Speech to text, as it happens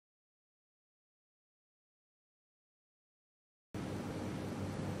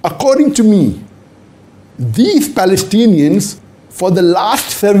according to me, these Palestinians, for the last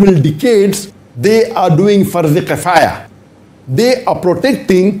several decades, they are doing farz kifaya. They are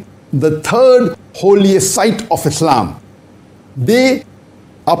protecting the third holiest site of Islam. They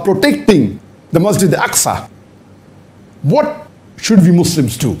are protecting the Masjid al-Aqsa. What should we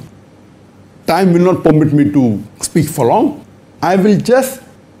Muslims do? Time will not permit me to speak for long. I will just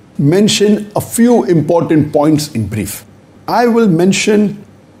mention a few important points in brief. I will mention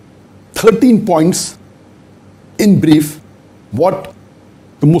 13 points in brief what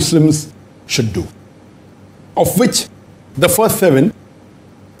the Muslims should do, of which the first 7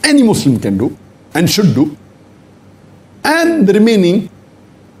 any Muslim can do and should do, and the remaining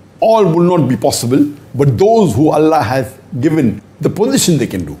all will not be possible, but those who Allah has given the position they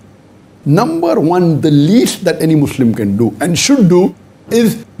can do. Number 1, the least that any Muslim can do and should do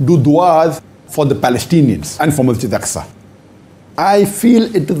is do du'as for the Palestinians and for Masjid Aqsa. I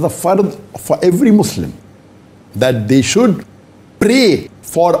feel it is a fard for every Muslim that they should pray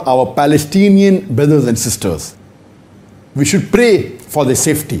for our Palestinian brothers and sisters. We should pray for their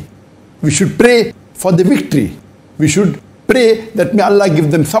safety. We should pray for the victory. We should pray that may Allah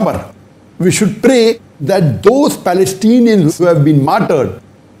give them sabr. We should pray that those Palestinians who have been martyred,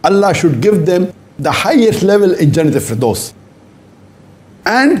 Allah should give them the highest level in Jannat al-Firdaus.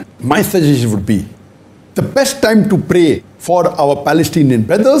 And my suggestion would be, the best time to pray for our Palestinian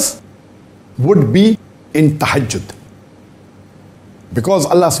brothers would be in tahajjud. Because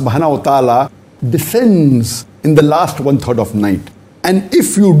Allah subhanahu wa ta'ala descends in the last 1/3 of night. And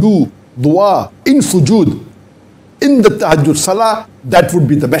if you do dua in sujood, in the tahajjud salah, that would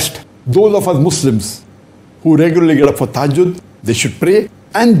be the best. Those of us Muslims who regularly get up for tahajjud, they should pray.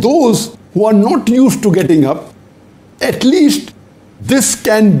 And those who are not used to getting up, at least this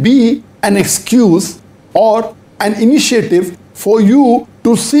can be an excuse or an initiative for you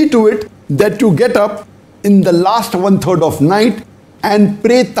to see to it that you get up in the last 1/3 of night and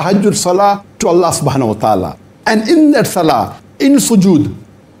pray tahajjud salah to Allah subhanahu wa ta'ala. And in that salah, in sujood,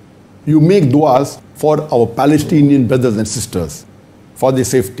 you make du'as for our Palestinian brothers and sisters, for their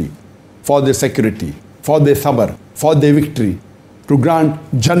safety, for their security, for their sabr, for their victory, to grant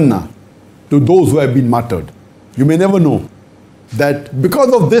Jannah to those who have been martyred. You may never know that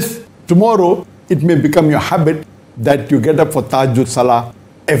because of this, tomorrow it may become your habit that you get up for tahajjud salah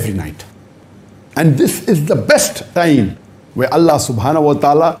every night. And this is the best time where Allah subhanahu wa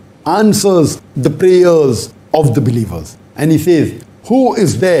ta'ala answers the prayers of the believers. And He says, who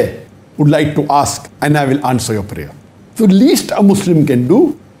is there who would like to ask and I will answer your prayer. So least a Muslim can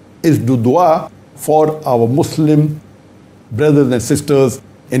do is do dua for our Muslim brothers and sisters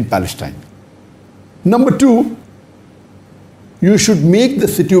in Palestine. Number 2, you should make the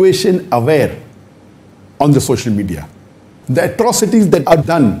situation aware on the social media. The atrocities that are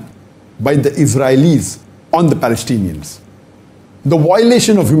done by the Israelis on the Palestinians, the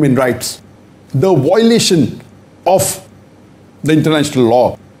violation of human rights, the violation of the international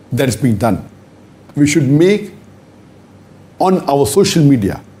law that is being done. We should make on our social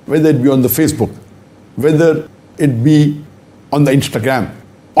media, whether it be on the Facebook, whether it be on the Instagram,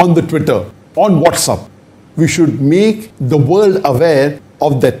 on the Twitter, on WhatsApp, we should make the world aware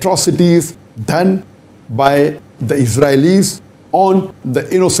of the atrocities done by the Israelis on the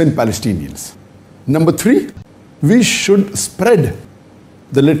innocent Palestinians. Number 3, we should spread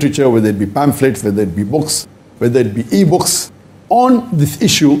the literature, whether it be pamphlets, whether it be books, whether it be e-books, on this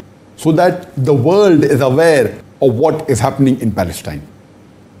issue so that the world is aware of what is happening in Palestine.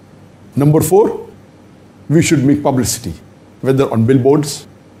 Number 4, we should make publicity, whether on billboards,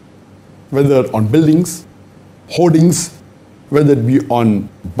 whether on buildings, hoardings, whether it be on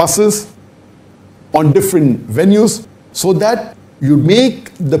buses, on different venues, so that you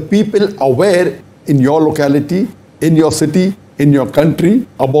make the people aware in your locality, in your city, in your country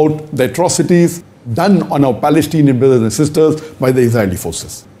about the atrocities done on our Palestinian brothers and sisters by the Israeli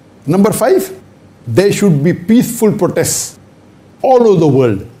forces. Number 5, there should be peaceful protests all over the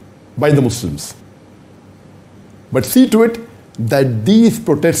world by the Muslims. But see to it that these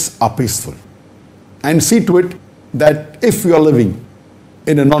protests are peaceful. And see to it that if you are living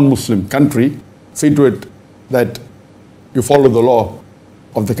in a non-Muslim country, see to it that you follow the law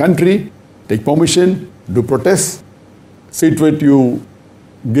of the country, take permission, do protests, see to it you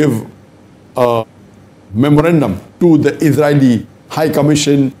give a memorandum to the Israeli High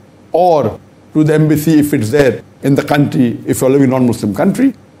Commission or to the embassy if it's there in the country, if you're living in a non-Muslim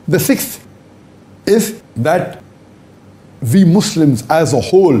country. The 6th is that we Muslims as a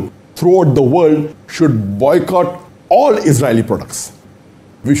whole throughout the world should boycott all Israeli products.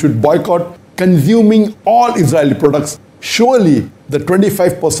 We should boycott consuming all Israeli products surely the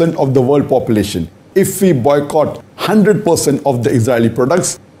 25% of the world population. If we boycott 100% of the Israeli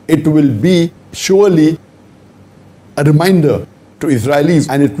products, it will be surely a reminder to Israelis,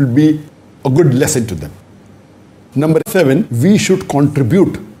 and it will be a good lesson to them. Number 7, we should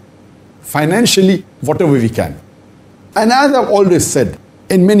contribute financially whatever we can. And as I've always said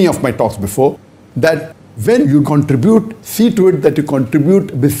in many of my talks before, that when you contribute, see to it that you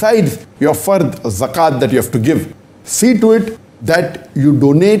contribute besides your fard, zakat that you have to give. See to it that you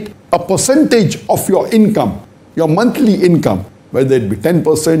donate a percentage of your income, your monthly income, whether it be 10%,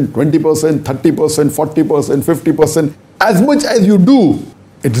 20%, 30%, 40%, 50%, as much as you do,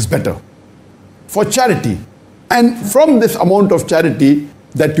 it is better for charity. And from this amount of charity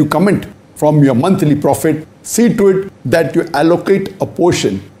that you commit from your monthly profit, see to it that you allocate a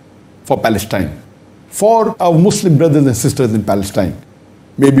portion for Palestine, for our Muslim brothers and sisters in Palestine,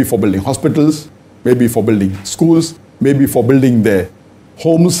 maybe for building hospitals, maybe for building schools, maybe for building their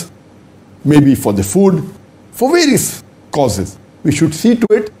homes, maybe for the food, for various causes. We should see to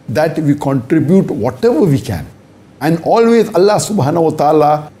it that we contribute whatever we can. And always Allah subhanahu wa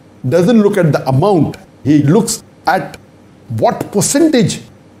ta'ala doesn't look at the amount. He looks at what percentage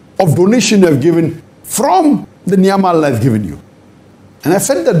of donation you have given from the ni'mah Allah has given you. And I've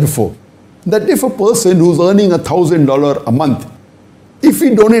said that before, that if a person who's earning $1,000 a month, if he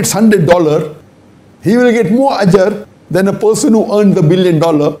donates $100, he will get more ajr than a person who earns $1 billion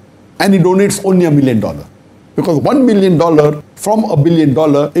and he donates only $1 million. Because $1 million from $1 billion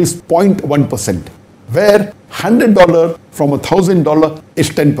is 0.1%, where $100 from $1,000 is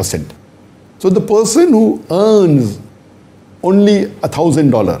 10%. So the person who earns only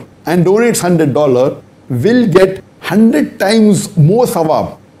 $1,000 and donates $100 will get 100 times more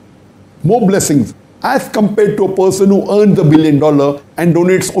sawab, more blessings, as compared to a person who earns $1 billion and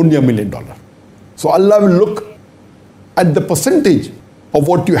donates only $1 million. So Allah will look at the percentage of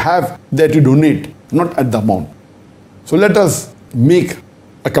what you have that you donate, not at the amount. So let us make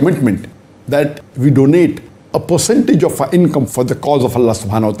a commitment that we donate a percentage of our income for the cause of Allah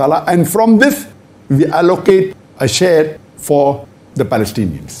subhanahu wa ta'ala, and from this we allocate a share for the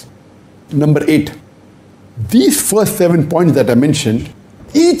Palestinians. Number 8, these first 7 points that I mentioned,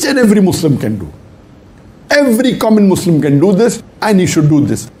 each and every Muslim can do. Every common Muslim can do this, and he should do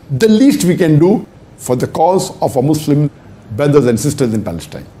this. The least we can do for the cause of our Muslim brothers and sisters in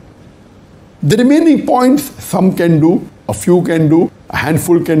Palestine. The remaining points, some can do, a few can do, a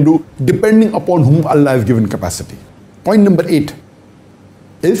handful can do, depending upon whom Allah has given capacity. Point number 8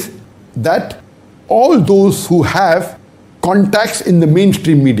 is that all those who have contacts in the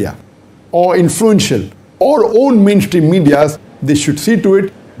mainstream media or influential or own mainstream medias, they should see to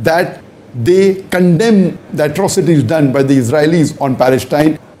it that they condemn the atrocities done by the Israelis on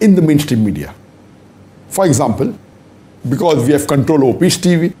Palestine in the mainstream media. For example, because we have control over Peace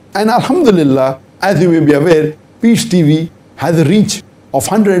TV, and Alhamdulillah, as you may be aware, Peace TV has a reach of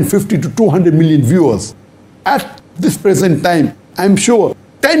 150 to 200 million viewers. At this present time, I'm sure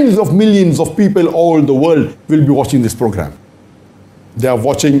tens of millions of people all over the world will be watching this program. They are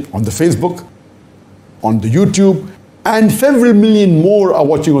watching on the Facebook, on the YouTube, and several million more are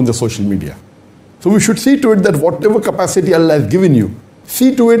watching on the social media. So we should see to it that whatever capacity Allah has given you,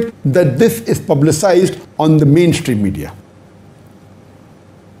 see to it that this is publicized on the mainstream media.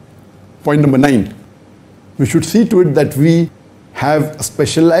 Point number 9, we should see to it that we have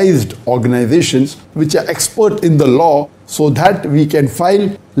specialized organizations which are expert in the law so that we can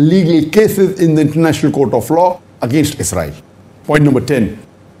file legal cases in the International Court of Law against Israel. Point number 10,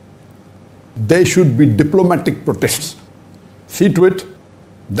 there should be diplomatic protests. See to it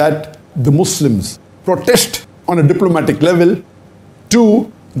that the Muslims protest on a diplomatic level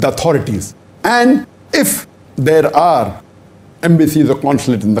to the authorities. And if there are embassies or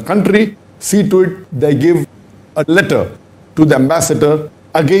consulates in the country, see to it they give a letter to the ambassador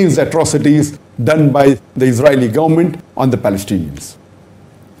against the atrocities done by the Israeli government on the Palestinians.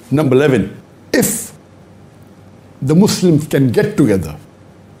 Number 11, if the Muslims can get together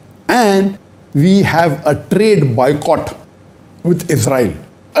and we have a trade boycott with Israel,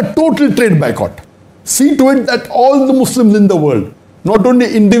 a total trade boycott, see to it that all the Muslims in the world, not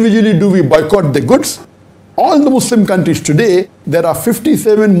only individually do we boycott the goods, all the Muslim countries today, there are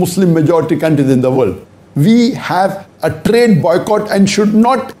 57 Muslim majority countries in the world. We have a trade boycott and should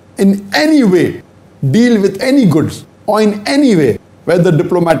not in any way deal with any goods or in any way, whether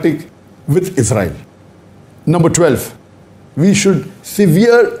diplomatic, with Israel. Number 12, we should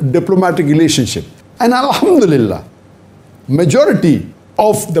sever diplomatic relationship. And Alhamdulillah, majority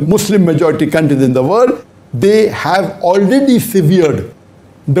of the Muslim majority countries in the world, they have already severed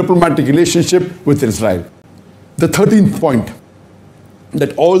diplomatic relationship with Israel. the 13th point,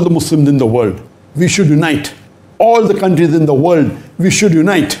 that all the Muslims in the world, we should unite. All the countries in the world, we should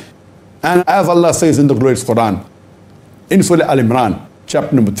unite. And as Allah says in the glorious Quran, in Surah Al-Imran,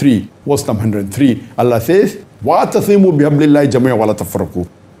 chapter number 3, verse number 103, Allah says, وَاتَصِمُوا بِحَبْلِ اللَّهِ جَمِيعًا وَلَا تَفَرَّقُوا.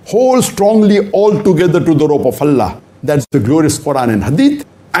 Hold strongly all together to the rope of Allah. That's the glorious Quran and Hadith,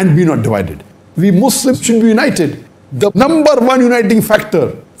 and be not divided. We Muslims should be united. The number one uniting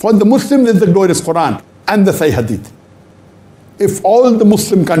factor for the Muslims is the glorious Quran and the Sahih Hadith. If all the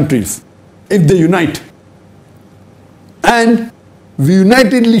Muslim countries, if they unite, and we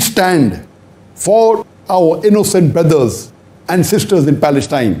unitedly stand for our innocent brothers and sisters in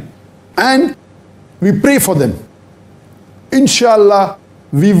Palestine, and we pray for them, inshallah,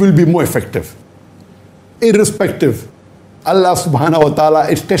 we will be more effective. Irrespective, Allah subhanahu wa ta'ala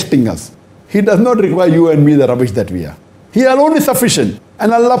is testing us. He does not require you and me the rubbish that we are. He alone is sufficient.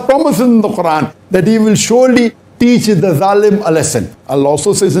 And Allah promises in the Quran that He will surely teach the zalim a lesson. Allah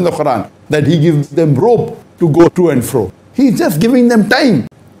also says in the Quran that He gives them rope to go to and fro. He's just giving them time.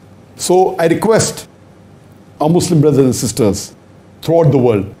 So I request our Muslim brothers and sisters throughout the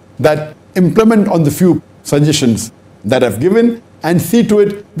world that implement on the few suggestions that I've given and see to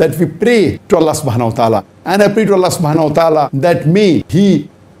it that we pray to Allah subhanahu wa ta'ala. And I pray to Allah subhanahu wa ta'ala that may He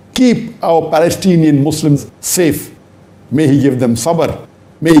keep our Palestinian Muslims safe. May He give them sabr.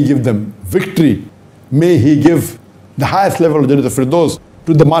 May He give them victory. May He give the highest level of Jannat al-Firdaus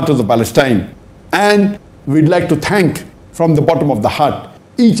to the martyrs of Palestine. And we'd like to thank from the bottom of the heart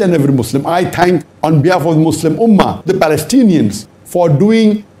each and every Muslim. I thank on behalf of the Muslim ummah, the Palestinians, for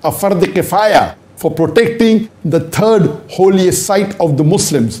doing a fard kifaya, for protecting the third holiest site of the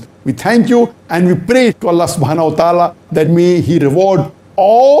Muslims. We thank you and we pray to Allah subhanahu wa ta'ala that may He reward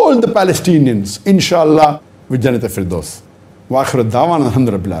all the Palestinians, inshallah, with Jannat al-Firdaus. Wa akhir ad-da'wana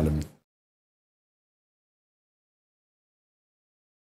alhamdulillahi rabbil alamin.